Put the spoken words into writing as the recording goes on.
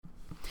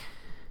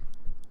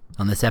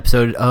On this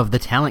episode of the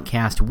Talent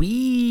Cast,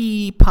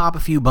 we pop a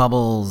few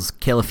bubbles,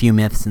 kill a few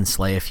myths, and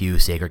slay a few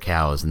sacred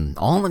cows, and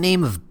all in the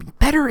name of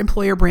better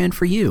employer brand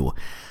for you.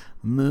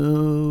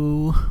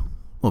 Moo.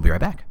 We'll be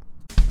right back.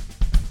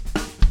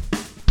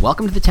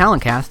 Welcome to the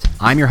Talent Cast.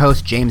 I'm your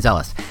host, James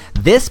Ellis.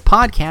 This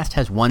podcast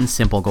has one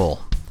simple goal: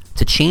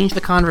 to change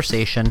the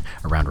conversation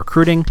around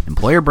recruiting,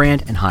 employer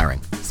brand, and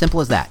hiring.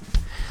 Simple as that.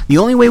 The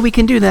only way we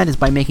can do that is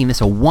by making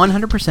this a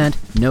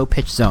 100%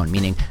 no-pitch zone,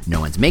 meaning no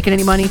one's making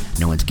any money,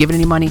 no one's giving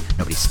any money,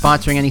 nobody's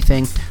sponsoring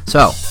anything.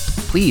 So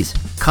please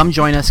come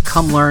join us,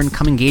 come learn,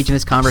 come engage in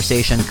this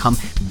conversation, come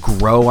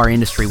grow our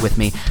industry with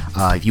me.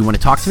 If you want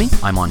to talk to me,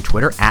 I'm on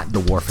Twitter at The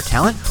War for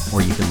Talent,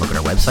 or you can look at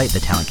our website,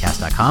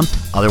 thetalentcast.com.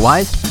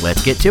 Otherwise,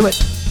 let's get to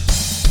it.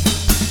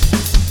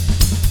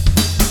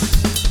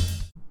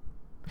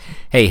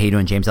 Hey, how you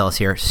doing? James Ellis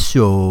here.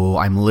 So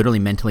I'm literally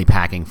mentally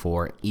packing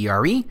for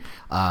ERE.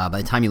 By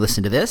the time you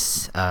listen to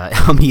this,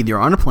 I'm either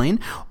on a plane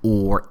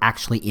or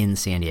actually in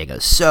San Diego.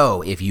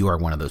 So if you are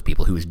one of those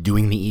people who is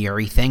doing the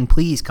ERE thing,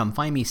 please come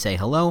find me, say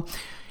hello.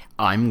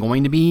 I'm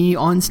going to be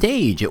on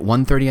stage at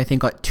 1:30, I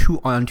think,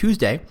 on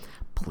Tuesday.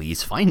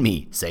 Please find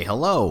me, say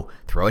hello,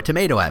 throw a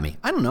tomato at me.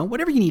 I don't know,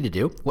 whatever you need to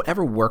do,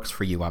 whatever works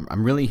for you.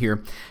 I'm really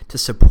here to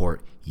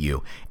support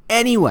you.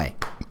 Anyway,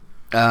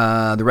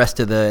 the rest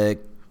of the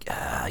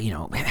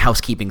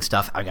housekeeping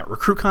stuff. I've got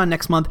RecruitCon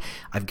next month.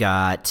 I've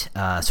got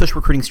social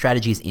recruiting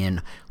strategies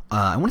in,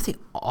 I want to say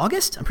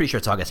August. I'm pretty sure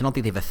it's August. I don't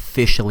think they've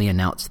officially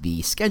announced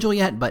the schedule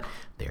yet, but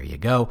there you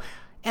go.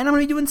 And I'm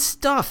going to be doing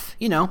stuff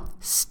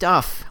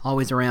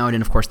always around.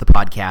 And of course, the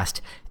podcast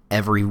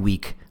every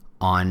week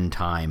on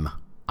time,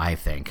 I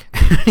think.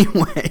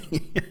 Anyway,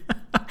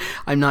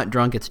 I'm not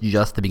drunk. It's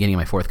just the beginning of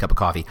my fourth cup of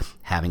coffee.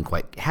 Hasn't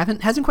quite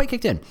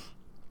kicked in.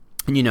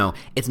 And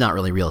it's not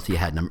really real if you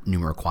had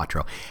numero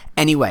quattro.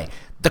 Anyway,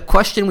 the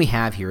question we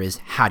have here is,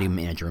 how do you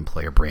manage your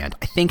employer brand?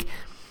 I think,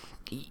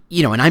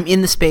 and I'm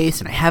in the space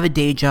and I have a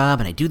day job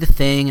and I do the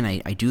thing and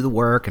I do the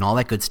work and all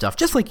that good stuff,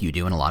 just like you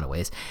do in a lot of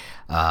ways.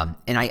 And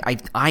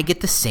I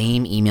get the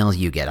same emails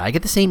you get. I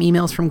get the same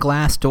emails from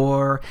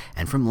Glassdoor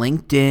and from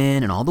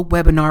LinkedIn and all the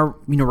webinar,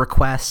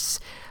 requests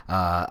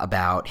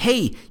about,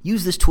 hey,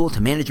 use this tool to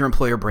manage your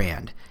employer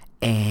brand.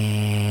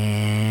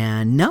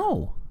 And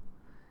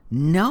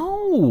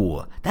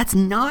No, that's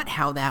not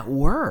how that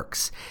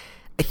works.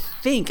 I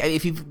think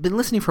if you've been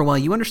listening for a while,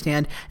 you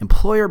understand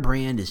employer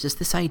brand is just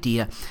this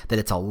idea that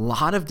it's a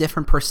lot of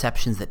different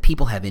perceptions that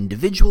people have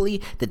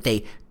individually that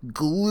they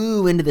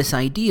glue into this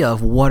idea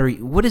of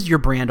what is your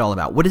brand all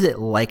about? What is it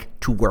like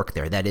to work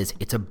there? That is,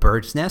 it's a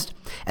bird's nest,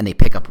 and they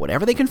pick up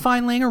whatever they can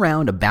find laying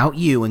around about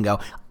you and go,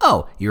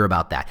 oh, you're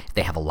about that. If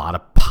they have a lot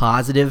of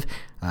positive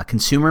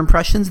consumer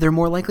impressions, they're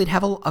more likely to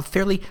have a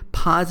fairly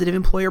positive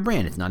employer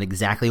brand. It's not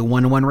exactly a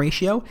 1-to-1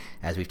 ratio.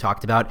 As we've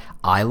talked about,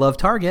 I love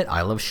Target.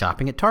 I love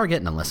shopping at Target.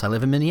 And unless I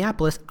live in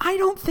Minneapolis, I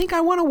don't think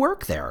I want to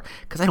work there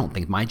because I don't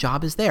think my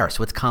job is there.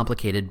 So it's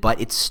complicated,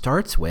 but it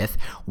starts with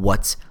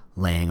what's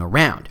laying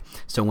around.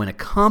 So when a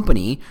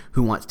company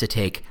who wants to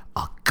take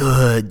a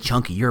good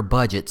chunk of your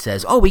budget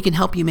says, oh, we can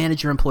help you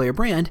manage your employer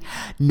brand,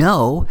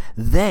 no,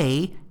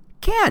 they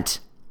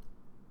can't.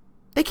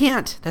 They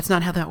can't. That's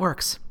not how that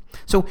works.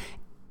 So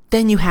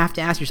then you have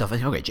to ask yourself,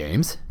 okay,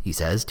 James, he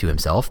says to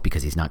himself,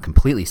 because he's not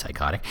completely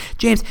psychotic,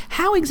 James,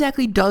 how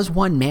exactly does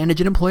one manage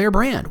an employer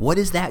brand? What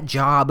is that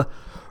job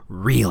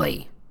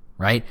really,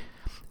 right?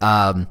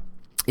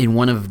 In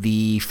one of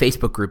the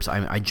Facebook groups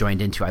I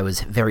joined into, I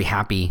was very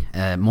happy,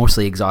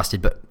 mostly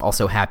exhausted, but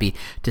also happy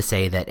to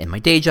say that in my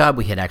day job,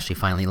 we had actually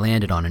finally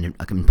landed on an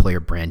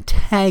employer brand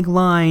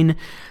tagline.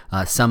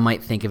 Some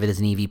might think of it as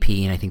an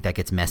EVP, and I think that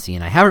gets messy,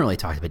 and I haven't really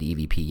talked about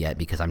EVP yet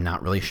because I'm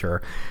not really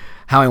sure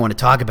how I want to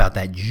talk about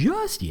that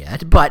just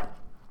yet, but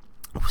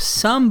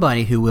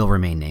somebody who will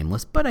remain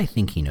nameless, but I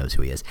think he knows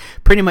who he is,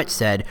 pretty much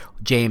said,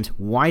 James,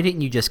 why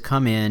didn't you just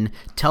come in,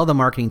 tell the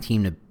marketing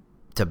team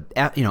to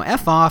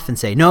F off and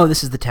say, no,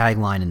 this is the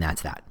tagline and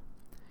that's that.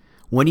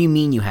 What do you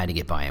mean you had to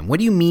get buy-in? What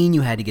do you mean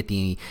you had to get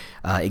the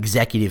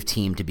executive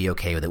team to be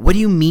okay with it? What do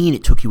you mean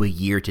it took you a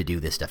year to do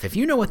this stuff? If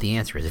you know what the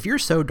answer is, if you're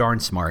so darn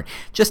smart,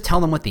 just tell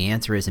them what the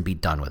answer is and be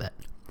done with it.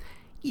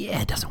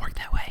 Yeah, it doesn't work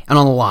that way. And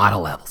on a lot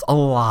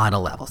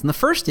of levels. And the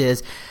first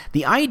is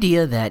the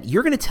idea that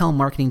you're going to tell a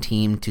marketing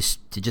team to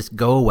just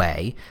go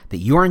away, that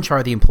you're in charge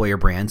of the employer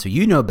brand, so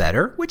you know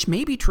better, which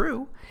may be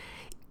true,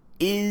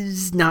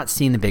 is not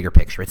seeing the bigger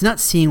picture. It's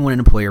not seeing what an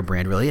employer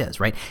brand really is,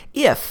 right?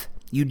 If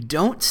you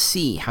don't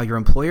see how your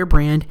employer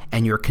brand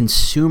and your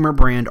consumer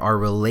brand are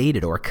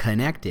related or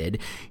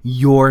connected,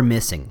 you're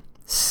missing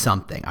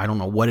something. I don't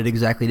know what it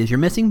exactly is you're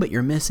missing, but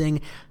you're missing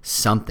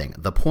something.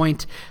 The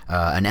point,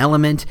 an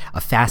element,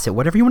 a facet,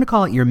 whatever you want to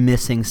call it, you're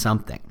missing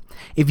something.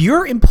 If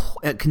your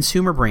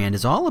consumer brand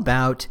is all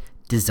about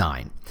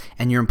design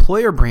and your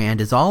employer brand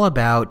is all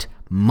about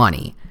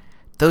money,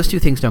 those two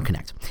things don't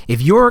connect.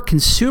 If your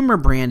consumer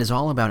brand is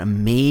all about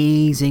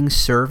amazing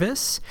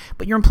service,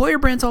 but your employer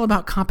brand's all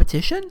about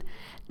competition,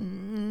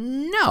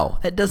 No,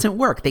 that doesn't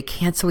work. They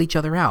cancel each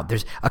other out.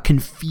 There's a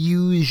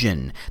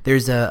confusion.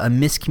 There's a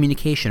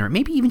miscommunication, or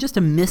maybe even just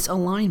a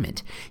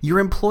misalignment. Your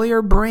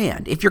employer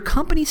brand, if your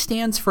company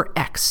stands for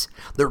X,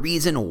 the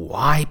reason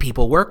why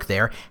people work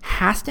there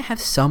has to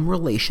have some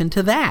relation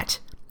to that.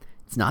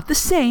 It's not the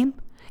same.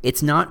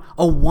 It's not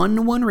a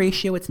 1-to-1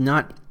 ratio. It's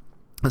not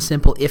a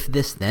simple if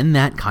this, then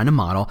that kind of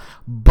model.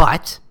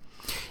 But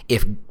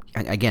if,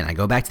 again, I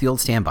go back to the old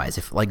standbys.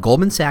 If, like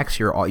Goldman Sachs,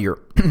 your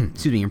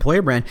excuse me, your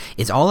employer brand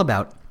is all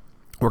about,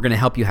 we're going to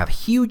help you have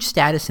huge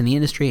status in the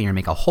industry and you're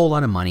going to make a whole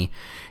lot of money.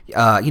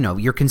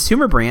 Your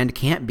consumer brand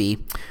can't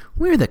be,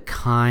 we're the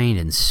kind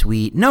and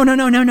sweet. No.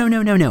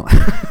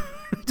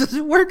 It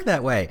doesn't work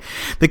that way.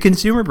 The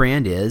consumer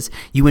brand is,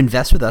 you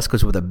invest with us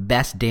because we're the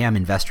best damn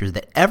investors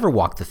that ever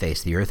walked the face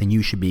of the earth, and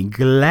you should be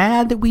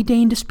glad that we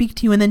deigned to speak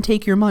to you and then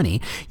take your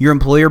money. Your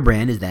employer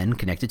brand is then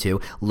connected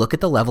to, look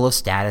at the level of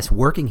status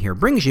working here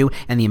brings you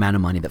and the amount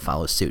of money that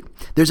follows suit.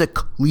 There's a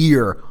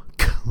clear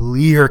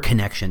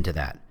connection to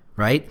that,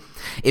 right?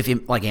 If,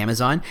 like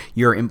Amazon,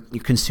 your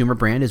consumer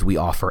brand is, we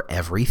offer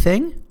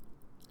everything.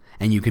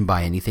 And you can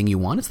buy anything you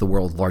want. It's the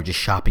world's largest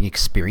shopping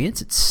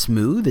experience. It's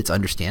smooth. It's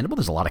understandable.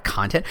 There's a lot of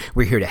content.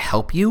 We're here to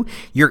help you.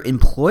 Your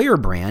employer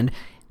brand,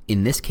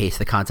 in this case,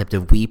 the concept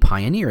of We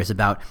Pioneer, is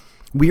about,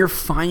 we are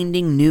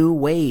finding new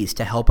ways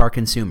to help our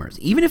consumers.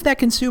 Even if that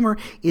consumer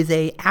is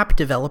a app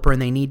developer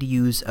and they need to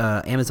use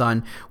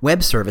Amazon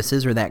Web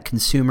Services, or that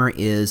consumer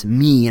is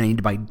me and I need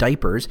to buy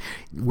diapers,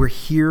 we're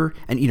here.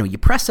 And you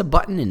press a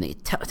button and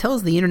it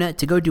tells the internet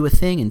to go do a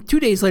thing, and 2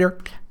 days later,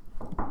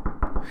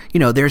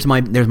 there's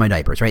my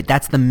diapers, right?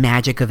 That's the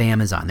magic of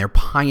Amazon. They're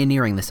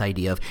pioneering this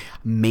idea of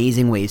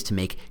amazing ways to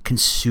make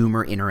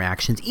consumer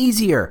interactions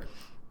easier.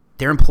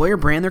 Their employer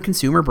brand, their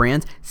consumer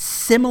brands,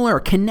 similar,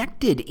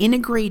 connected,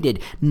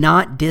 integrated,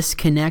 not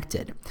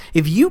disconnected.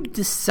 If you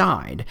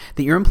decide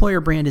that your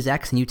employer brand is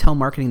X and you tell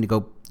marketing to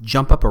go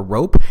jump up a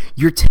rope,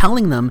 you're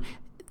telling them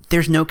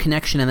there's no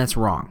connection, and that's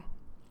wrong.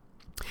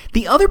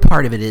 The other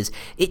part of it is,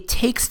 it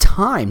takes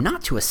time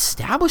not to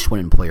establish what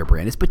an employer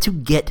brand is, but to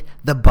get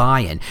the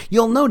buy-in.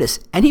 You'll notice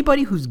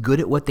anybody who's good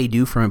at what they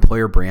do from an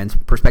employer brand's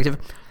perspective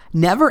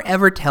never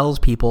ever tells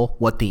people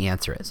what the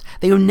answer is.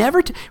 They will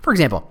never, for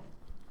example,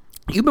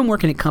 you've been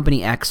working at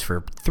company X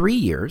for 3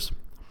 years,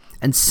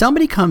 and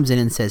somebody comes in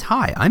and says,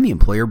 hi, I'm the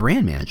employer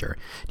brand manager.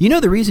 Do you know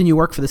the reason you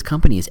work for this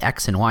company is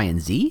X and Y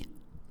and Z?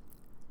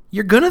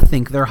 You're going to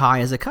think they're high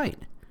as a kite.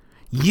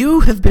 You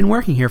have been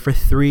working here for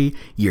 3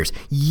 years.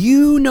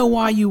 You know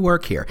why you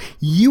work here.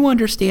 You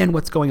understand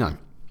what's going on.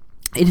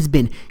 It has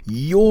been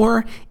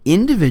your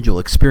individual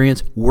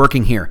experience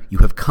working here. You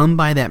have come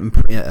by that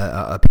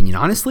opinion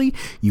honestly.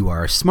 You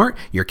are smart,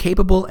 you're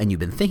capable, and you've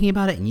been thinking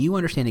about it, and you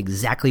understand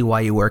exactly why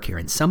you work here.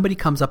 And somebody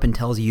comes up and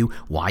tells you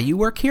why you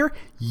work here,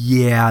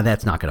 yeah,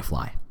 that's not going to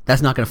fly.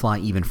 That's not going to fly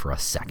even for a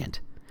second.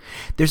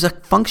 There's a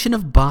function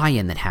of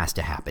buy-in that has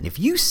to happen. If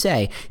you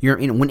say,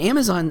 when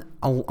Amazon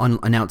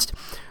announced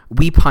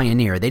We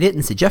Pioneer,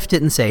 Jeff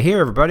didn't say, here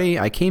everybody,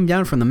 I came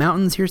down from the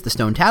mountains, here's the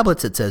stone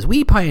tablets, it says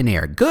We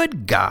Pioneer,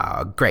 good,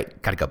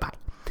 great, gotta go buy.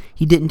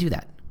 He didn't do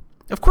that.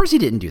 Of course he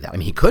didn't do that. I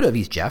mean, he could have,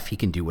 he's Jeff, he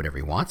can do whatever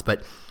he wants,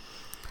 but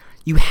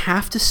you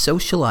have to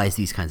socialize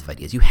these kinds of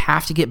ideas. You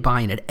have to get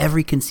buy-in at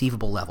every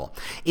conceivable level.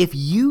 If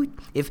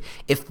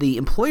the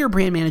employer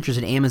brand managers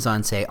at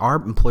Amazon say our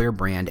employer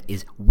brand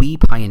is We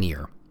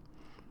Pioneer,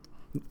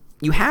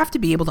 you have to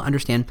be able to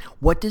understand,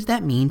 what does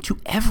that mean to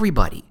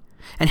everybody?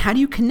 And how do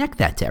you connect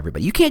that to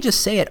everybody? You can't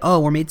just say it,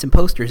 we made some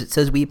posters, it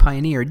says We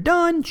Pioneer,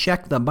 done,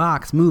 check the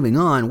box, moving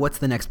on, what's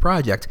the next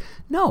project?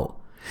 No.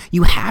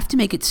 You have to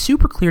make it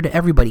super clear to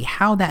everybody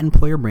how that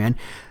employer brand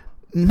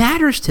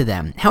matters to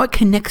them, how it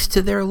connects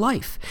to their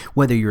life.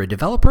 Whether you're a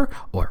developer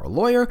or a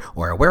lawyer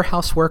or a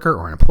warehouse worker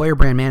or an employer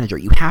brand manager,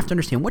 you have to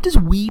understand, what does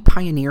We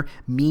Pioneer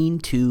mean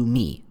to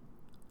me?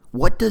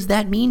 What does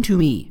that mean to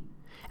me?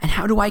 And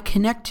how do I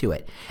connect to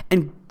it?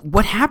 And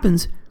what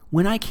happens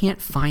when I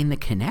can't find the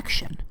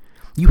connection?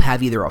 You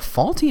have either a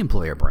faulty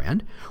employer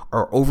brand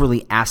or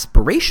overly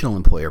aspirational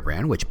employer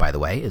brand, which, by the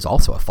way, is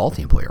also a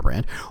faulty employer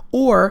brand,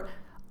 or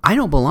I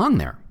don't belong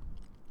there.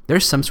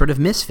 There's some sort of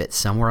misfit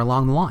somewhere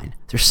along the line.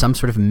 There's some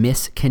sort of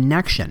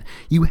misconnection.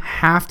 You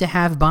have to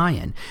have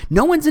buy-in.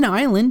 No one's an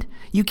island.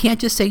 You can't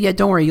just say, yeah,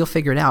 don't worry, you'll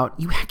figure it out.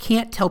 You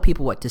can't tell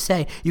people what to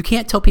say. You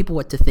can't tell people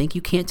what to think.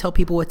 You can't tell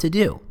people what to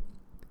do.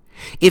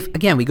 If,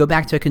 again, we go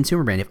back to a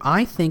consumer brand, if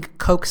I think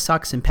Coke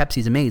sucks and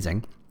Pepsi's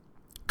amazing,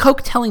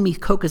 Coke telling me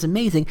Coke is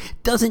amazing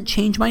doesn't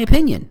change my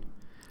opinion.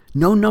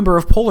 No number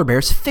of polar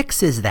bears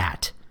fixes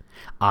that.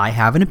 I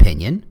have an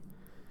opinion.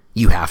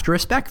 You have to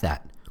respect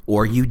that.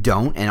 Or you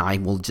don't,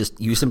 and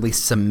you simply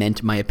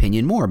cement my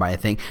opinion more by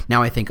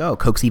now I think,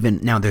 Coke's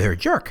now they're a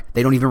jerk.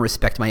 They don't even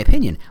respect my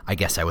opinion. I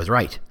guess I was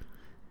right.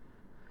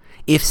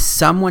 If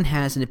someone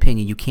has an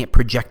opinion, you can't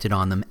project it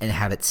on them and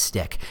have it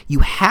stick. You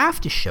have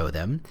to show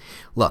them,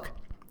 look,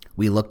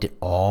 We looked at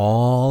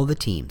all the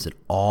teams, at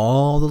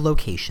all the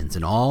locations,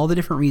 and all the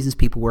different reasons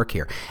people work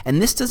here.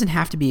 And this doesn't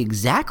have to be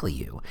exactly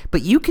you,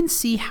 but you can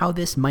see how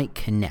this might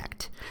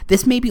connect.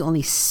 This may be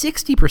only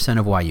 60%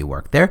 of why you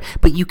work there,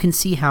 but you can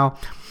see how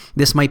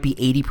this might be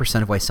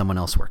 80% of why someone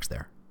else works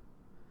there.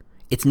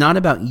 It's not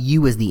about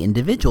you as the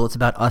individual, it's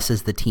about us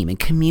as the team. And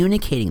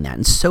communicating that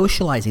and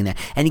socializing that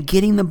and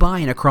getting the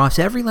buy-in across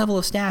every level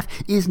of staff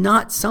is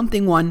not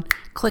something one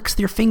clicks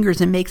their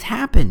fingers and makes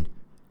happen.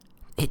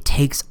 It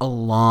takes a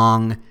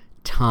long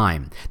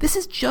time. This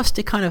is just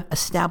to kind of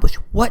establish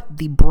what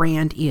the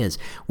brand is,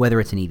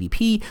 whether it's an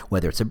EVP,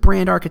 whether it's a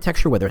brand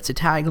architecture, whether it's a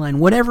tagline,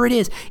 whatever it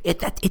is. It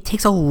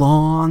takes a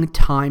long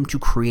time to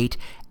create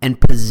and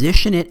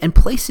position it and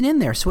place it in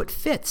there so it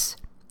fits.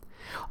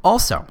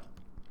 Also,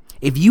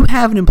 if you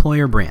have an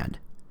employer brand,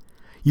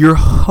 your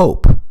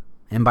hope,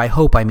 and by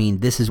hope I mean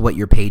this is what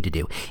you're paid to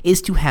do,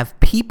 is to have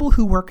people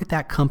who work at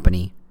that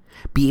company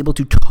be able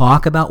to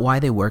talk about why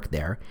they work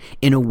there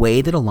in a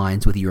way that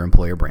aligns with your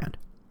employer brand.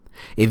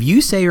 If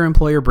you say your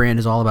employer brand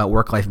is all about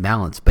work-life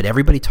balance, but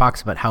everybody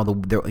talks about how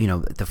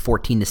the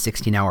 14 to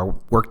 16-hour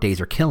work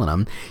days are killing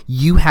them,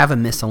 you have a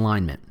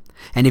misalignment.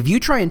 And if you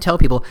try and tell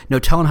people, no,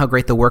 tell them how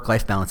great the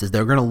work-life balance is,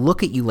 they're going to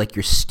look at you like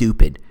you're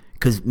stupid,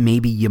 because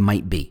maybe you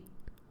might be.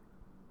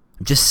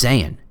 I'm just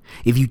saying.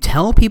 If you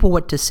tell people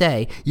what to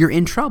say, you're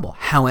in trouble.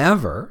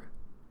 However,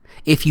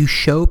 if you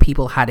show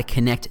people how to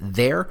connect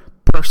their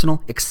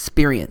personal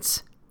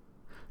experience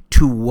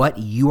to what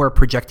you are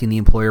projecting the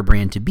employer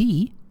brand to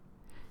be,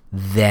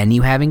 then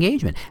you have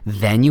engagement.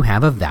 Then you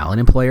have a valid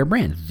employer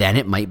brand. Then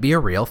it might be a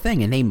real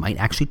thing, and they might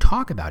actually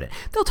talk about it.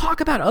 They'll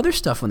talk about other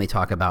stuff when they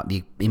talk about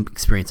the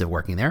experience of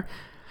working there,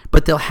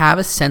 but they'll have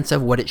a sense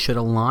of what it should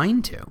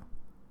align to.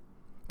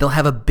 They'll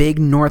have a big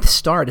North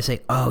Star to say,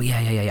 oh,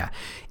 yeah.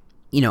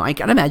 I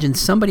got to imagine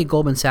somebody at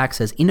Goldman Sachs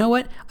says, you know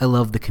what? I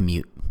love the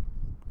commute.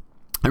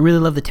 I really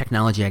love the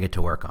technology I get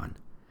to work on.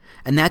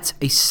 And that's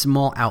a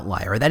small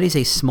outlier. That is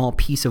a small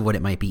piece of what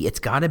it might be. It's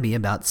got to be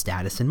about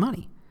status and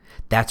money.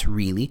 That's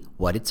really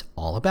what it's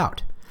all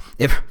about.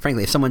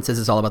 Frankly, if someone says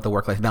it's all about the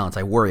work-life balance,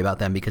 I worry about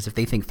them, because if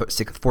they think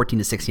 14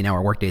 to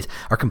 16-hour workdays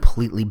are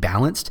completely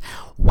balanced,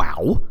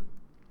 wow.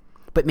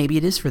 But maybe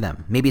it is for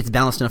them. Maybe it's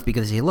balanced enough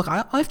because they say, look,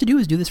 all I have to do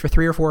is do this for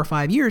 3 or 4 or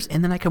 5 years,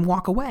 and then I can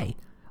walk away.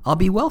 I'll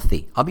be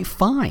wealthy. I'll be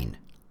fine.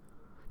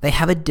 They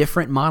have a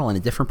different model and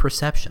a different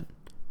perception.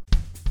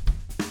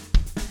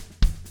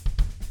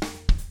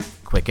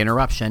 Quick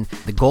interruption.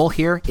 The goal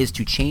here is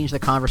to change the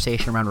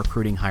conversation around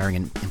recruiting, hiring,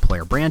 and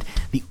employer brand.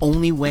 The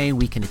only way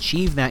we can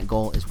achieve that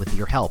goal is with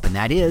your help, and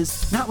that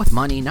is not with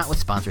money, not with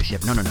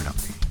sponsorship. No.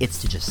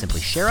 It's to just simply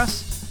share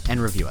us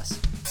and review us.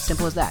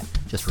 Simple as that.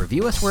 Just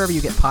review us wherever you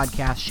get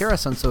podcasts, share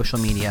us on social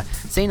media,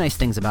 say nice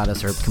things about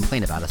us or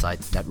complain about us.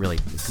 That really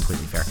is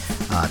completely fair.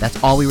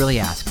 That's all we really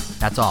ask.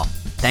 That's all.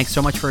 Thanks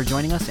so much for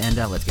joining us, and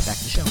let's get back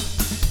to the show.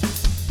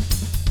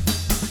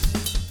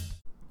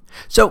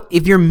 So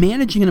if you're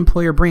managing an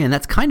employer brand,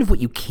 that's kind of what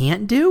you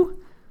can't do.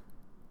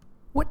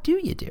 What do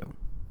you do?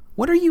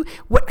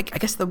 I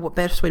guess the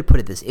best way to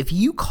put it is, if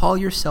you call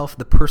yourself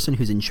the person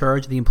who's in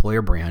charge of the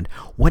employer brand,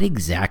 what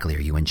exactly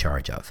are you in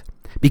charge of?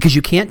 Because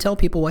you can't tell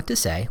people what to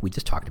say. We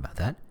just talked about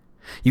that.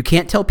 You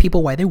can't tell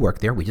people why they work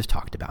there. We just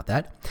talked about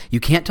that. You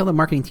can't tell the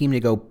marketing team to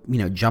go,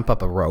 jump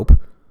up a rope.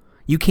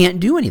 You can't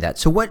do any of that.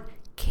 So what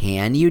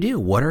can you do?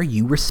 What are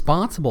you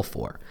responsible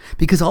for?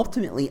 Because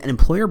ultimately, an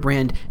employer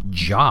brand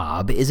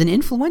job is an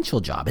influential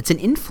job. It's an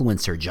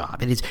influencer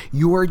job. It is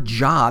your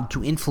job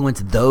to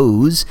influence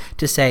those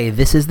to say,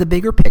 this is the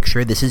bigger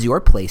picture. This is your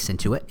place in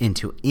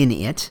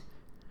it.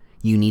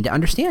 You need to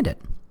understand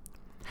it.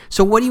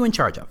 So what are you in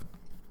charge of?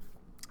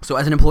 So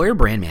as an employer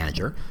brand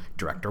manager,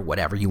 director,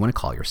 whatever you want to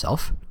call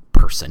yourself,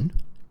 person,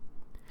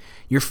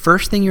 your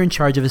first thing you're in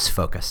charge of is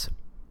focus.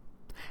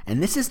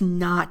 And this is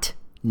not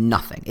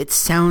nothing. It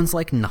sounds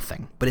like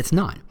nothing, but it's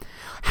not.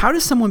 How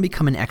does someone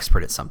become an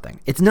expert at something?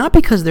 It's not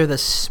because they're the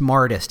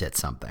smartest at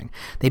something.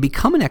 They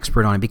become an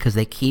expert on it because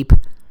they keep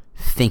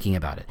thinking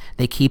about it.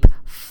 They keep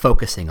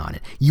focusing on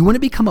it. You want to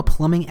become a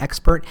plumbing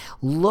expert?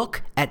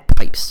 Look at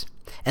pipes.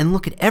 And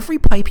look at every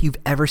pipe you've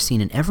ever seen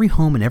in every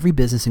home and every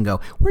business and go,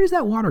 where does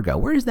that water go?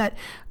 Where does that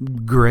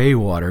gray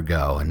water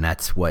go? And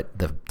that's what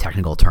the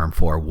technical term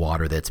for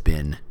water that's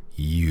been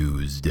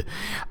used.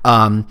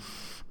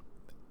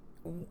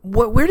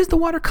 Where does the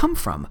water come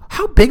from?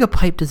 How big a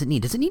pipe does it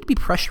need? Does it need to be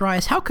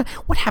pressurized?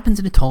 What happens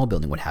in a tall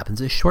building? What happens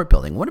in a short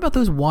building? What about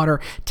those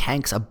water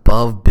tanks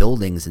above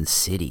buildings in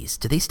cities?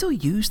 Do they still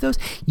use those?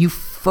 You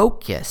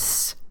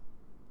focus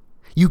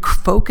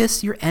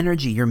your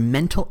energy, your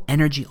mental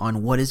energy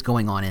on what is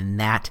going on in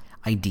that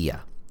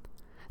idea.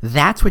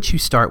 That's what you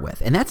start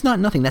with. And that's not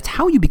nothing. That's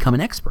how you become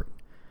an expert.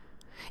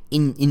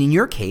 In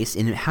your case,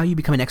 in how you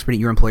become an expert at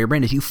your employer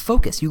brand, is you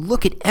focus. You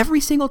look at every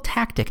single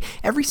tactic,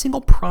 every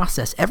single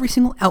process, every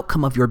single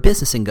outcome of your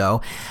business and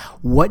go,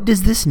 what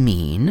does this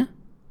mean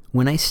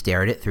when I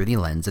stare at it through the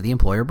lens of the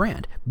employer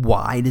brand.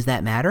 Why does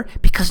that matter?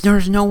 Because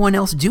there's no one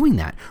else doing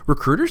that.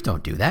 Recruiters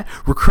don't do that.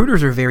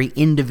 Recruiters are very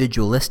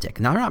individualistic.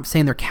 Now, I'm not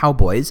saying they're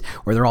cowboys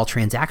or they're all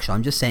transactional.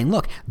 I'm just saying,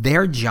 look,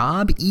 their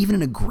job, even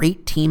in a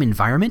great team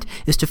environment,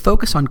 is to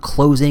focus on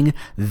closing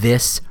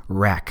this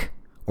rec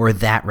or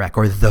that rec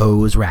or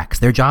those recs.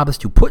 Their job is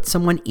to put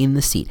someone in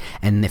the seat.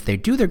 And if they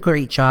do their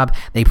great job,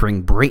 they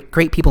bring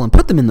great people and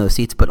put them in those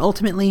seats. But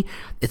ultimately,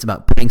 it's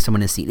about putting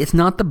someone in a seat. It's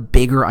not the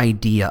bigger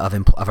idea of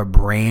a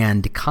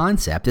brand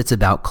concept. It's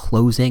about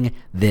closing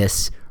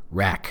this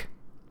rec.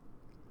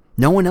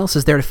 No one else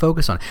is there to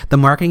focus on it. The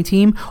marketing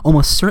team,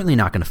 almost certainly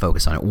not going to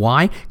focus on it.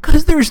 Why?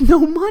 Because there's no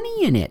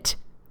money in it.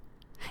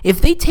 If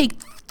they take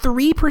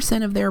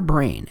 3% of their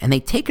brain and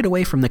they take it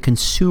away from the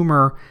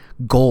consumer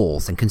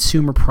goals and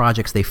consumer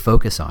projects they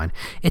focus on,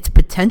 it's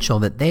potential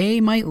that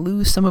they might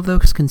lose some of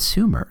those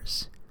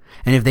consumers.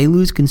 And if they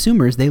lose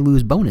consumers, they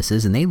lose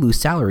bonuses and they lose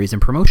salaries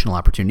and promotional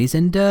opportunities.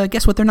 And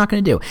guess what they're not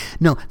going to do?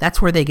 No,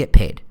 that's where they get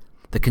paid.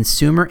 The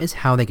consumer is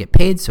how they get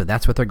paid, so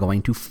that's what they're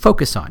going to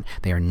focus on.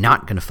 They are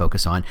not going to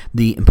focus on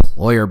the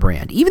employer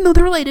brand. Even though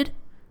they're related,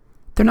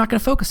 they're not going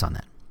to focus on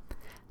that.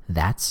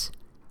 That's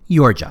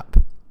your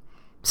job.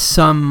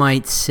 Some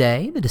might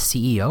say that a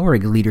CEO or a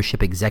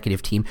leadership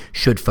executive team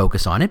should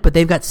focus on it, but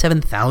they've got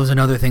 7,000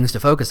 other things to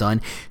focus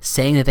on.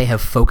 Saying that they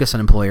have focus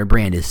on employer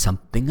brand is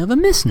something of a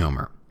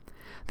misnomer.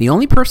 The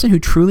only person who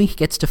truly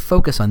gets to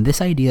focus on this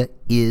idea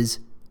is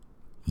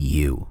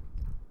you.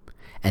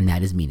 And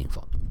that is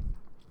meaningful.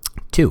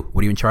 2,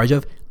 what are you in charge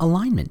of?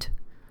 Alignment.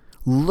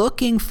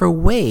 Looking for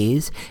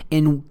ways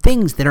in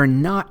things that are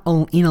not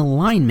in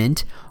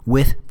alignment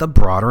with the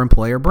broader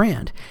employer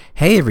brand.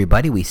 Hey,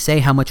 everybody, we say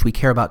how much we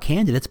care about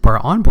candidates, but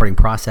our onboarding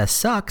process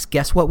sucks.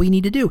 Guess what we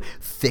need to do?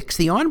 Fix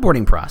the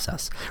onboarding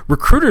process.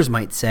 Recruiters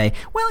might say,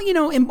 well,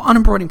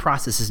 onboarding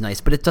process is nice,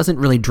 but it doesn't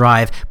really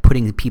drive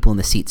putting the people in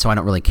the seat, so I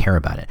don't really care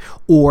about it.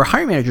 Or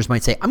hiring managers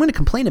might say, I'm going to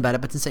complain about it,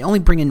 but since I only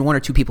bring in 1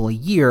 or 2 people a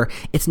year,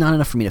 it's not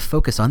enough for me to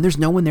focus on. There's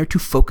no one there to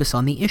focus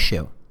on the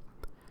issue.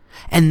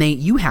 And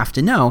you have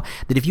to know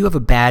that if you have a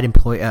bad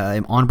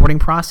onboarding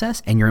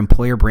process and your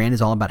employer brand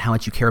is all about how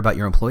much you care about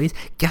your employees,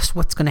 guess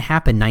what's going to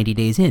happen 90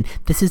 days in?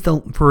 This is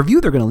the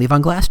review they're going to leave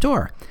on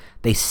Glassdoor.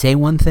 They say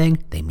one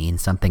thing, they mean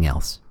something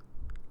else.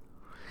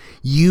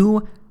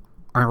 You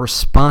are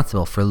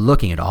responsible for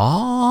looking at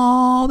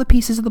all the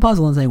pieces of the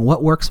puzzle and saying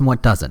what works and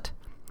what doesn't.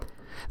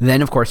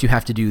 Then, of course, you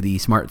have to do the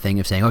smart thing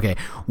of saying, okay,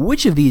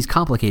 which of these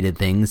complicated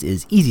things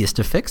is easiest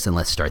to fix? And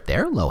let's start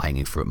there,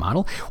 low-hanging fruit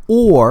model.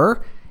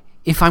 Or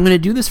if I'm going to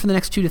do this for the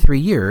next 2 to 3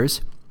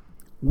 years,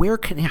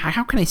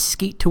 how can I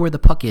skate to where the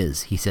puck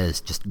is? He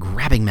says, just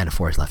grabbing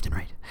metaphors left and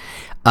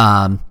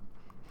right.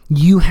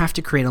 You have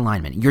to create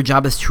alignment. Your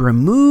job is to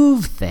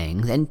remove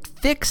things and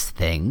fix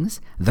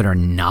things that are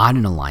not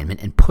in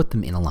alignment and put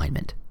them in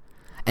alignment.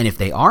 And if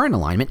they are in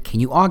alignment, can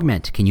you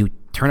augment? Can you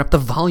turn up the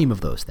volume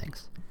of those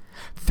things?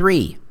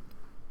 3,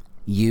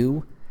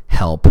 you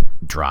help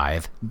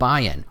drive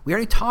buy-in. We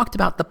already talked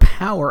about the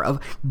power of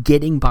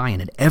getting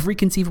buy-in at every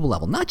conceivable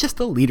level, not just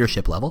the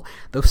leadership level,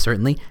 though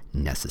certainly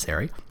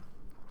necessary.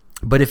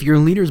 But if your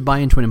leaders buy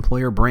into an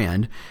employer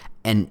brand,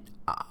 and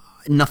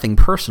nothing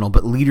personal,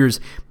 but leaders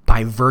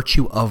by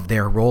virtue of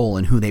their role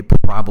and who they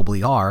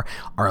probably are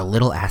a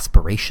little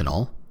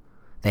aspirational.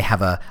 They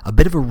have a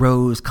bit of a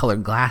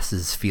rose-colored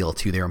glasses feel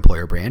to their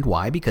employer brand.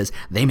 Why? Because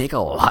they make a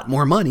lot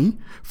more money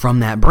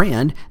from that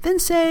brand than,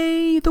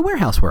 say, the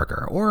warehouse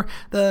worker or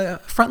the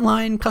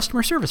frontline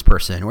customer service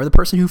person or the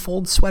person who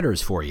folds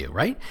sweaters for you,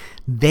 right?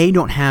 They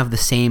don't have the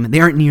same, they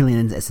aren't nearly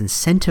as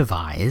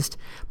incentivized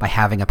by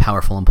having a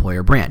powerful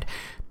employer brand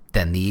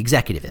than the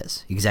executive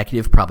is. The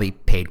executive probably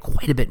paid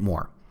quite a bit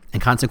more.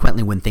 And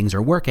consequently, when things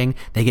are working,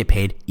 they get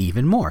paid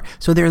even more.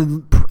 So they're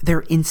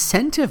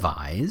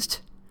incentivized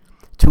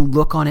to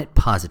look on it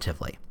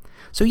positively.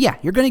 So yeah,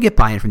 you're going to get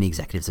buy-in from the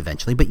executives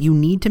eventually, but you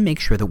need to make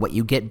sure that what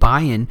you get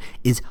buy-in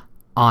is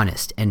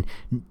honest and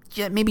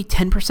maybe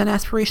 10%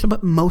 aspirational,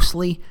 but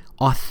mostly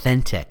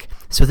authentic,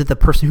 so that the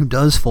person who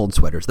does fold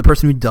sweaters, the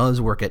person who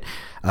does work at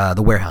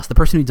the warehouse, the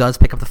person who does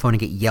pick up the phone and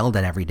get yelled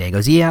at every day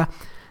goes, yeah,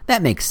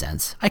 that makes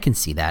sense. I can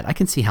see that. I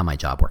can see how my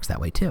job works that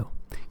way too.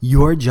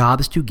 Your job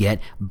is to get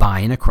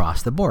buy-in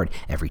across the board.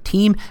 Every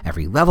team,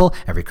 every level,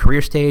 every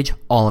career stage,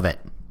 all of it.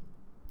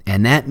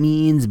 And that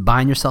means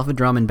buying yourself a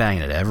drum and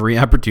banging it at every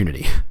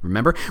opportunity.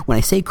 Remember, when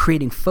I say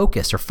creating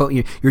focus or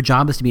your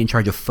job is to be in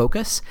charge of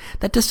focus,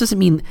 that just doesn't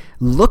mean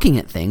looking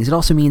at things. It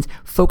also means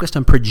focused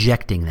on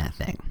projecting that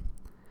thing.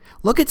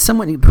 Look at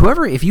someone,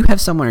 if you have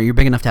someone or you're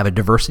big enough to have a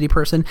diversity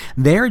person,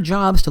 their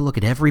job is to look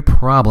at every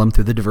problem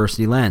through the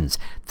diversity lens.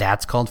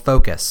 That's called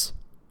focus.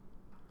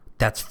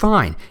 That's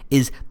fine.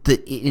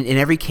 In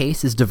every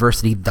case, is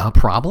diversity the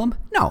problem?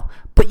 No.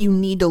 But you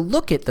need to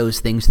look at those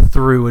things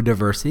through a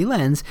diversity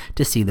lens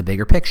to see the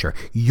bigger picture.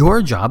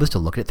 Your job is to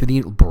look at it through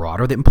the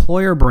broader, the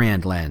employer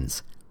brand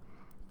lens.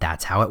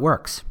 That's how it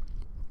works.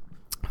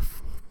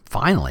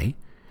 Finally,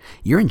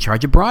 you're in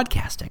charge of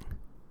broadcasting.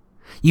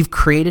 You've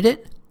created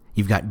it.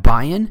 You've got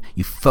buy-in,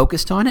 you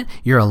focused on it,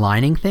 you're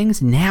aligning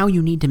things. Now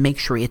you need to make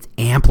sure it's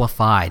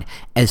amplified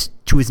as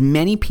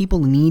many people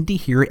need to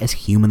hear it as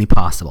humanly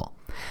possible.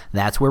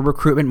 That's where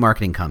recruitment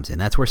marketing comes in.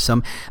 That's where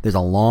there's a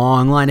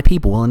long line of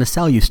people willing to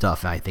sell you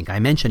stuff. I think I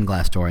mentioned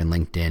Glassdoor and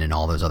LinkedIn and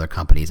all those other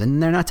companies,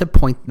 and they're not to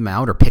point them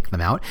out or pick them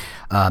out,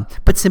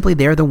 but simply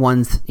they're the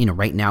ones,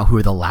 right now who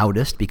are the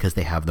loudest because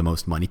they have the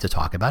most money to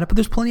talk about it. But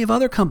there's plenty of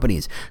other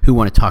companies who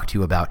want to talk to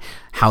you about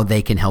how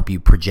they can help you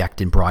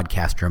project and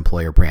broadcast your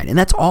employer brand. And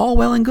that's all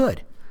well and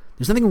good.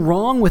 There's nothing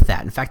wrong with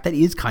that. In fact, that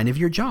is kind of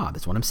your job.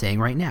 That's what I'm saying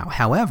right now.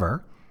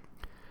 However,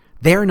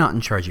 they're not in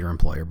charge of your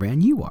employer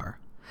brand. You are.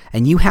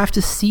 And you have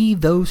to see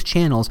those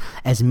channels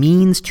as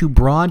means to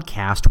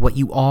broadcast what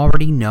you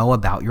already know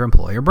about your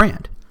employer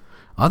brand.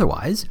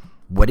 Otherwise,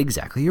 what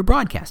exactly you're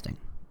broadcasting?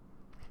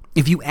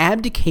 If you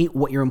abdicate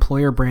what your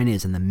employer brand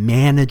is and the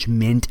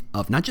management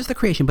of, not just the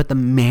creation, but the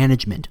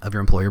management of your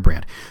employer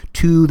brand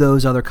to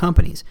those other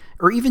companies,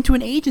 or even to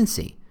an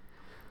agency,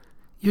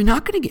 you're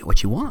not going to get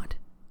what you want.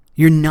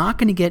 You're not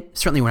going to get,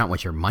 certainly not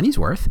what your money's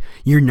worth.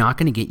 You're not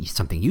going to get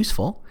something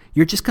useful.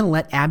 You're just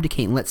going to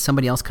abdicate and let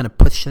somebody else kind of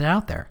push it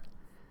out there.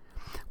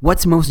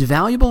 What's most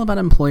valuable about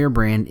an employer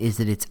brand is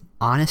that it's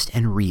honest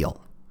and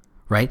real,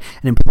 right?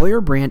 An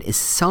employer brand is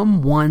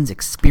someone's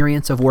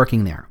experience of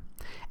working there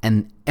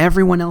and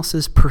everyone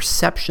else's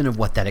perception of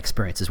what that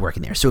experience is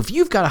working there. So if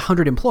you've got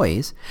 100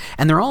 employees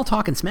and they're all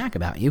talking smack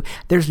about you,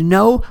 there's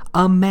no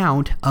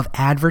amount of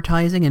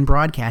advertising and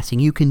broadcasting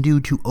you can do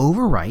to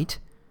overwrite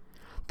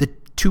the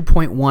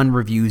 2.1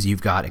 reviews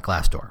you've got at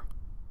Glassdoor,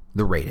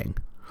 the rating,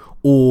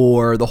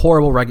 or the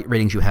horrible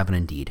ratings you have on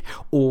Indeed,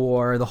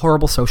 or the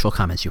horrible social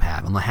comments you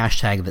have on the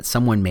hashtag that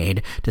someone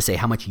made to say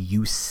how much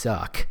you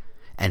suck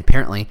and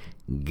apparently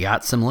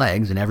got some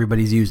legs and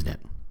everybody's using it.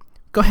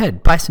 Go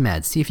ahead, buy some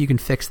ads, see if you can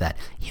fix that.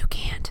 You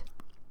can't.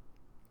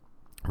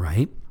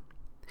 Right?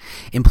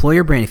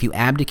 Employer brand, if you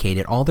abdicate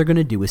it, all they're going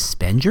to do is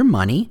spend your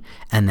money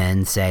and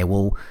then say,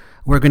 well,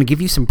 we're going to give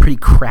you some pretty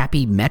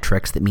crappy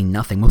metrics that mean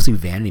nothing, mostly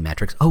vanity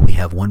metrics. Oh, we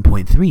have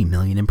 1.3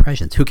 million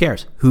impressions. Who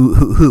cares?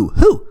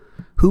 Who?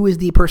 Who is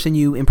the person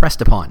you impressed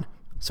upon,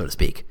 so to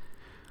speak?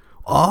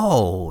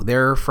 Oh,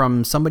 they're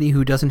from somebody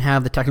who doesn't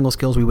have the technical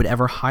skills we would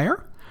ever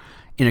hire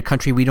in a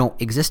country we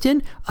don't exist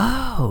in?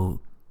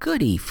 Oh,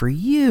 goody for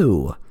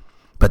you.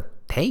 But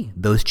hey,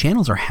 those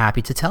channels are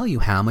happy to tell you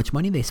how much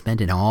money they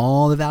spent in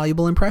all the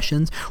valuable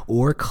impressions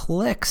or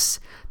clicks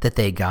that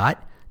they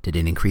got. Did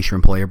it increase your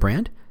employer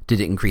brand? Did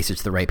it increase it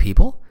to the right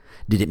people?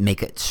 Did it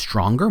make it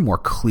stronger, more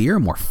clear,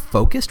 more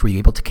focused? Were you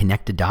able to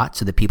connect the dots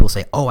so that people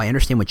say, oh, I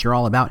understand what you're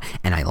all about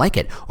and I like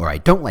it, or I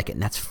don't like it,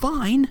 and that's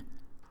fine?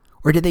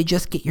 Or did they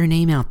just get your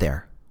name out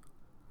there?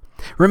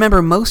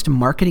 Remember, most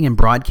marketing and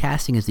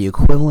broadcasting is the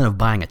equivalent of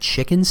buying a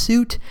chicken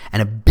suit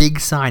and a big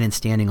sign and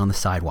standing on the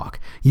sidewalk.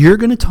 You're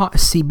going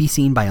to be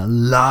seen by a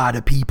lot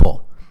of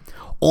people,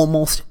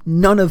 almost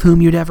none of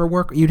whom you'd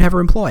ever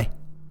employ.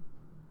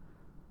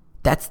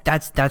 That's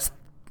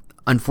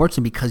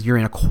unfortunately, because you're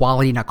in a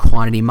quality, not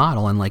quantity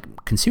model, and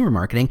like consumer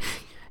marketing,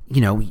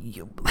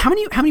 how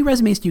many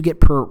resumes do you get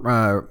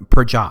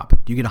per job?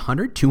 Do you get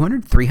 100,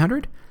 200,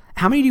 300?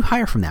 How many do you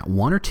hire from that?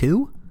 1 or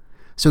 2?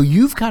 So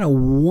you've got a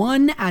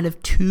 1 out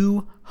of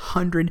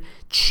 200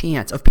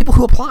 chance of people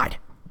who applied,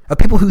 of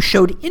people who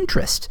showed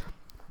interest.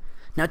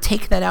 Now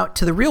take that out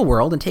to the real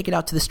world and take it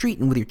out to the street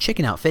and with your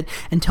chicken outfit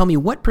and tell me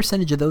what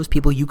percentage of those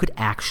people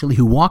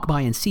who walk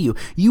by and see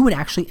you would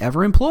actually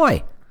ever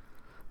employ.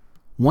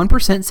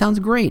 1% sounds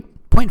great.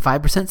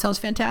 0.5% sounds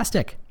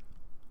fantastic.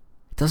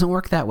 It doesn't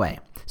work that way.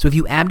 So if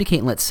you abdicate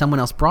and let someone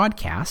else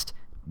broadcast,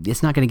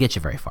 it's not going to get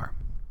you very far.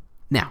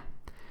 Now,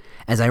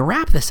 as I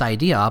wrap this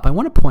idea up, I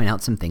want to point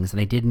out some things that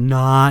I did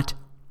not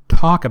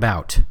talk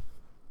about.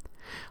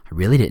 I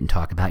really didn't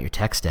talk about your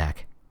tech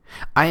stack.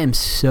 I am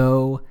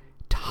so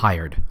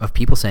tired of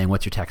people saying,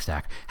 what's your tech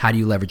stack? How do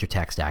you leverage your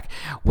tech stack?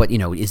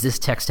 Is this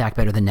tech stack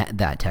better than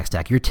that tech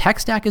stack? Your tech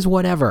stack is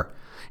whatever.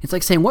 It's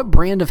like saying, what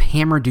brand of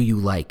hammer do you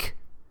like?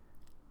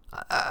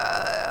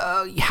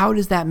 How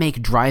does that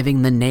make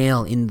driving the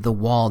nail into the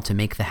wall to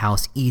make the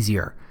house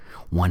easier?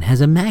 One has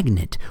a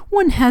magnet.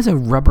 One has a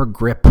rubber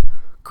grip.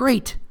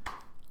 Great.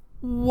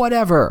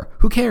 Whatever.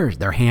 Who cares?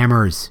 They're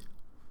hammers.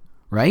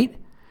 Right?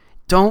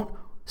 Don't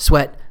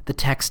sweat the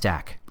tech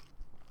stack.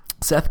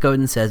 Seth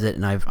Godin says it,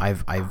 and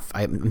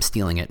I'm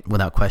stealing it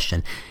without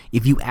question.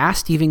 If you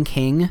ask Stephen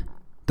King,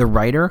 the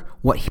writer,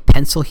 what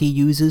pencil he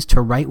uses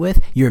to write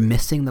with, you're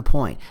missing the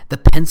point. The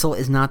pencil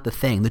is not the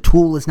thing. The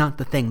tool is not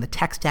the thing. The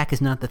tech stack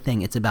is not the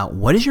thing. It's about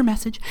what is your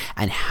message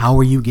and how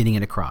are you getting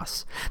it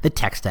across. The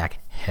tech stack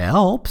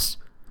helps.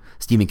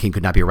 Stephen King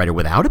could not be a writer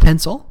without a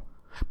pencil,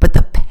 but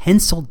the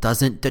pencil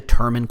doesn't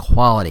determine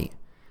quality.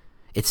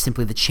 It's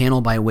simply the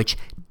channel by which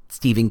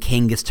Stephen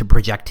King gets to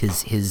project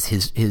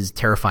his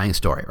terrifying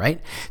story,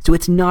 right? So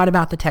it's not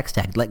about the tech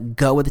stack. Let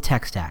go of the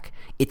tech stack.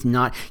 It's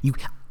not you.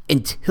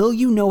 Until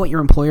you know what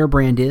your employer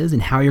brand is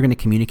and how you're going to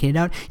communicate it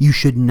out, you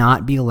should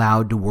not be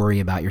allowed to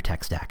worry about your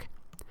tech stack.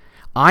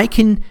 I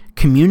can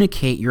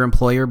communicate your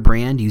employer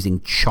brand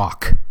using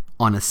chalk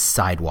on a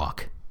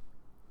sidewalk.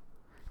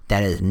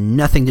 That has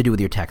nothing to do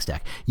with your tech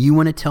stack. You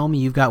want to tell me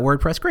you've got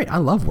WordPress? Great. I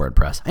love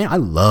WordPress. I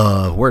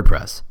love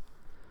WordPress.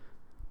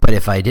 But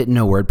if I didn't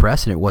know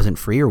WordPress and it wasn't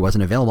free or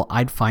wasn't available,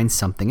 I'd find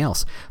something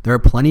else. There are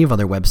plenty of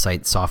other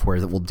website software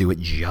that will do it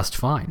just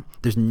fine.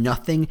 There's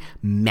nothing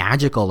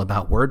magical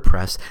about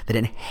WordPress that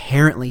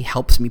inherently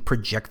helps me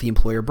project the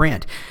employer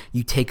brand.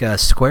 You take a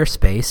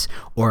Squarespace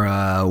or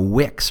a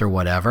Wix or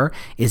whatever.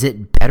 Is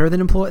it better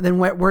than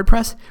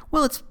WordPress?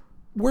 Well,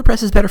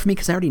 WordPress is better for me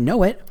because I already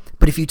know it.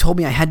 But if you told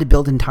me I had to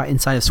build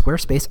inside of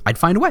Squarespace, I'd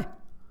find a way.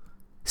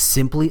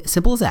 Simple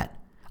as that.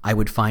 I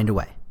would find a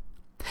way.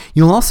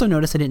 You'll also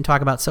notice I didn't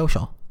talk about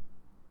social.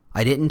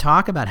 I didn't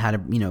talk about how to,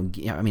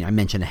 I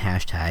mentioned a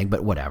hashtag,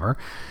 but whatever.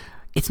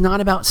 It's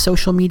not about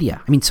social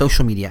media.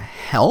 Social media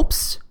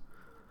helps,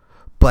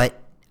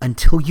 but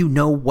until you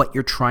know what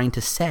you're trying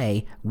to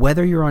say,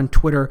 whether you're on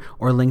Twitter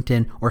or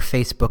LinkedIn or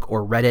Facebook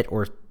or Reddit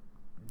or,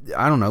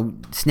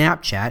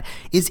 Snapchat,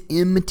 is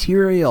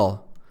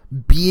immaterial.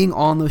 Being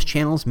on those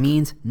channels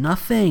means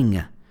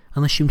nothing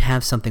unless you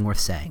have something worth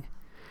saying.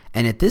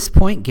 And at this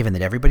point, given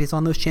that everybody's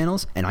on those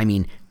channels, and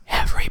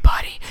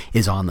everybody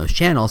is on those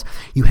channels,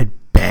 you had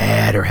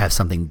better have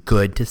something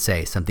good to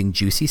say, something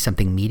juicy,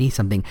 something meaty,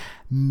 something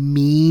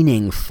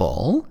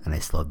meaningful. And I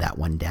slowed that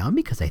one down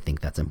because I think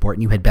that's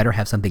important. You had better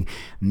have something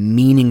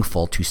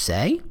meaningful to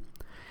say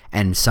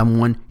and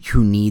someone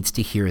who needs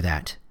to hear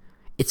that.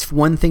 It's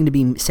one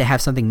thing to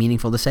have something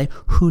meaningful to say.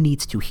 Who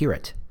needs to hear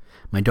it?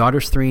 My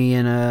daughter's 3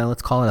 and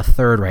let's call it a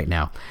third right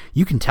now.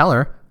 You can tell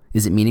her,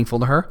 is it meaningful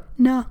to her?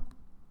 No.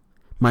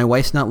 My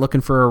wife's not looking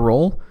for a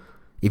role.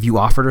 If you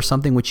offered her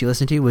something, would she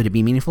listen to you? Would it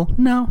be meaningful?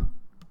 No.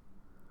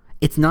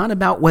 It's not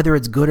about whether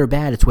it's good or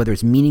bad. It's whether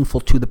it's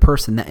meaningful to the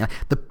person.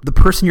 The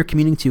person you're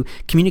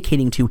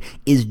communicating to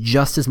is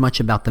just as much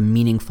about the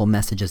meaningful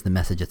message as the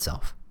message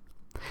itself.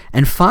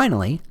 And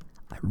finally,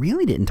 I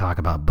really didn't talk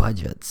about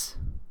budgets.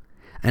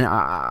 And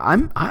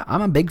I'm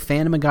a big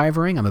fan of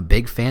MacGyvering. I'm a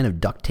big fan of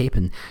duct tape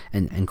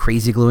and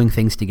crazy gluing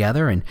things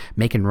together and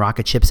making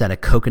rocket ships out of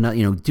coconut,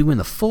 doing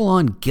the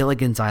full-on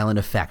Gilligan's Island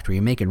effect where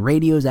you're making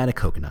radios out of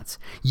coconuts.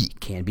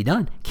 It can be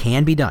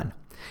done.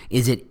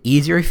 Is it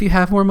easier if you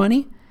have more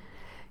money?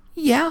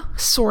 Yeah,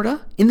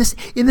 sorta. In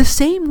the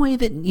same way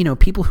that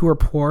people who are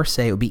poor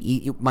say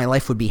my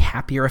life would be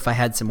happier if I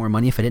had some more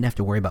money, if I didn't have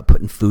to worry about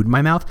putting food in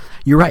my mouth.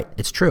 You're right,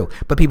 it's true.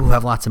 But people who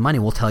have lots of money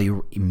will tell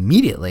you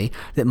immediately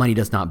that money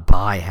does not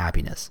buy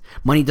happiness.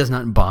 Money does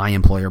not buy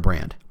employer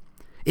brand.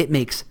 It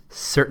makes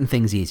certain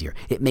things easier.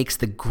 It makes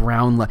the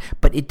ground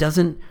but it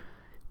doesn't.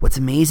 What's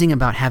amazing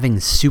about having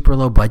super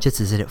low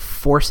budgets is that it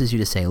forces you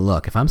to say,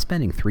 look, if I'm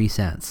spending 3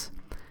 cents,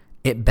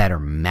 it better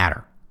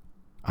matter.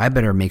 I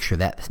better make sure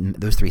that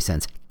those 3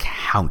 cents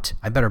count.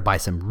 I better buy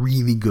some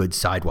really good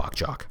sidewalk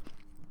chalk,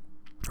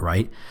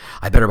 right?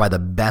 I better buy the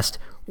best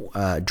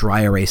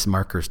dry erase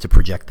markers to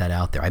project that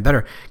out there. I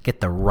better get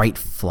the right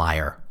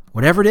flyer.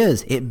 Whatever it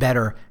is, it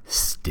better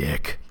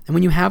stick. And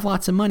when you have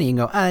lots of money and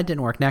go, it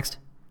didn't work, next.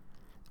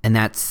 And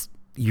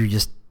you're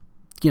just,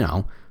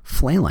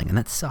 flailing, and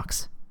that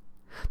sucks.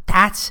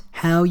 That's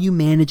how you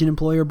manage an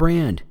employer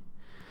brand.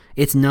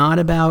 It's not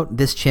about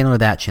this channel or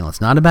that channel. It's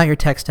not about your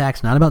tech stack.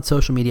 It's not about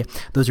social media.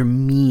 Those are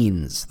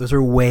means. Those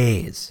are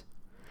ways.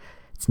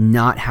 It's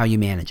not how you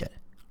manage it.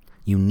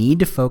 You need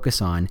to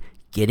focus on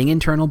getting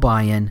internal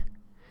buy-in,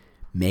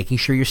 making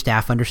sure your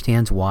staff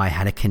understands why,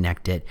 how to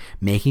connect it,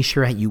 making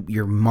sure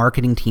your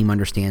marketing team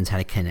understands how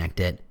to connect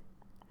it,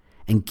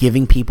 and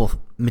giving people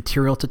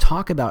material to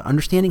talk about,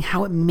 understanding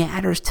how it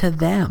matters to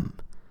them.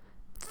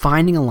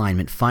 Finding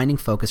alignment, finding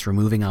focus,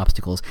 removing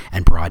obstacles,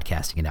 and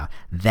broadcasting it out.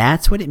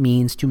 That's what it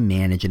means to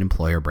manage an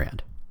employer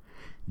brand.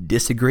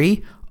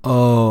 Disagree?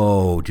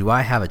 Oh, do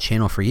I have a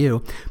channel for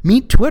you?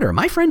 Meet Twitter,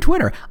 my friend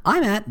Twitter.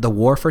 I'm at The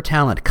War for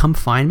Talent. Come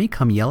find me,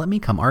 come yell at me,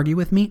 come argue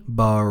with me.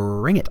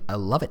 Bring it. I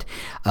love it.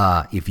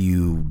 If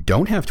you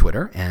don't have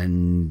Twitter,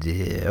 and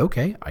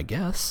okay, I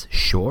guess,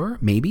 sure,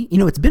 maybe.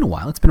 It's been a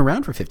while. It's been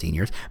around for 15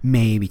 years.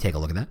 Maybe take a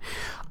look at that.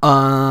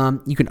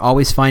 You can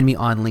always find me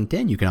on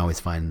LinkedIn. You can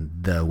always find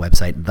the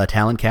website,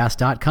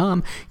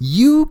 thetalentcast.com.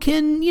 You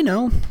can,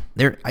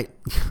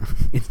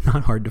 it's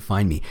not hard to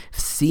find me.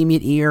 See me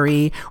at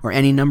ERE or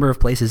any number of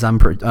places I'm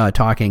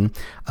talking.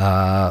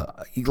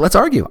 Let's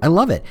argue. I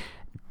love it.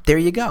 There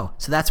you go.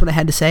 So that's what I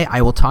had to say.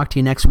 I will talk to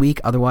you next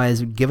week.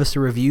 Otherwise, give us a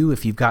review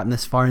if you've gotten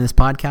this far in this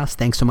podcast.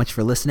 Thanks so much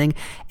for listening.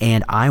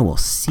 And I will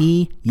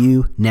see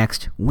you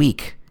next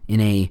week in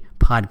a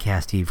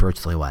podcasty,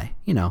 virtually way.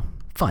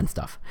 Fun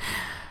stuff.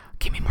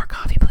 Give me more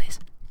coffee, please.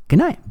 Good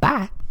night.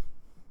 Bye.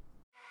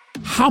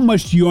 How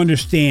much do you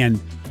understand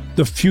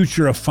the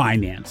future of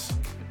finance?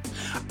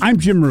 I'm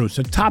Jim Roos,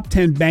 a top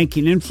 10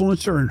 banking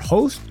influencer and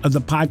host of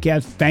the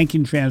podcast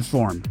Banking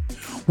Transformed,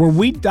 where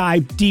we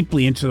dive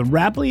deeply into the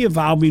rapidly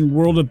evolving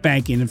world of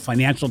banking and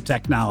financial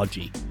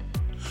technology.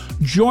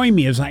 Join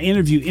me as I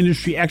interview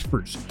industry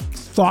experts,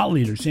 thought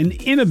leaders, and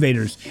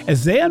innovators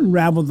as they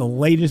unravel the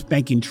latest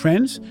banking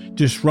trends,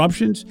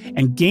 disruptions,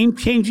 and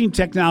game-changing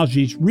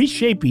technologies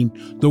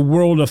reshaping the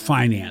world of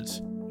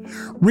finance.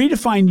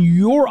 Redefine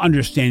your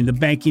understanding of the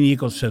banking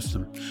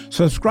ecosystem.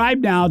 Subscribe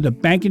now to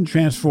Banking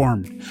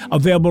Transformed,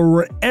 available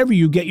wherever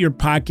you get your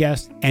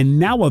podcast and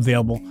now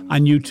available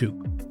on YouTube.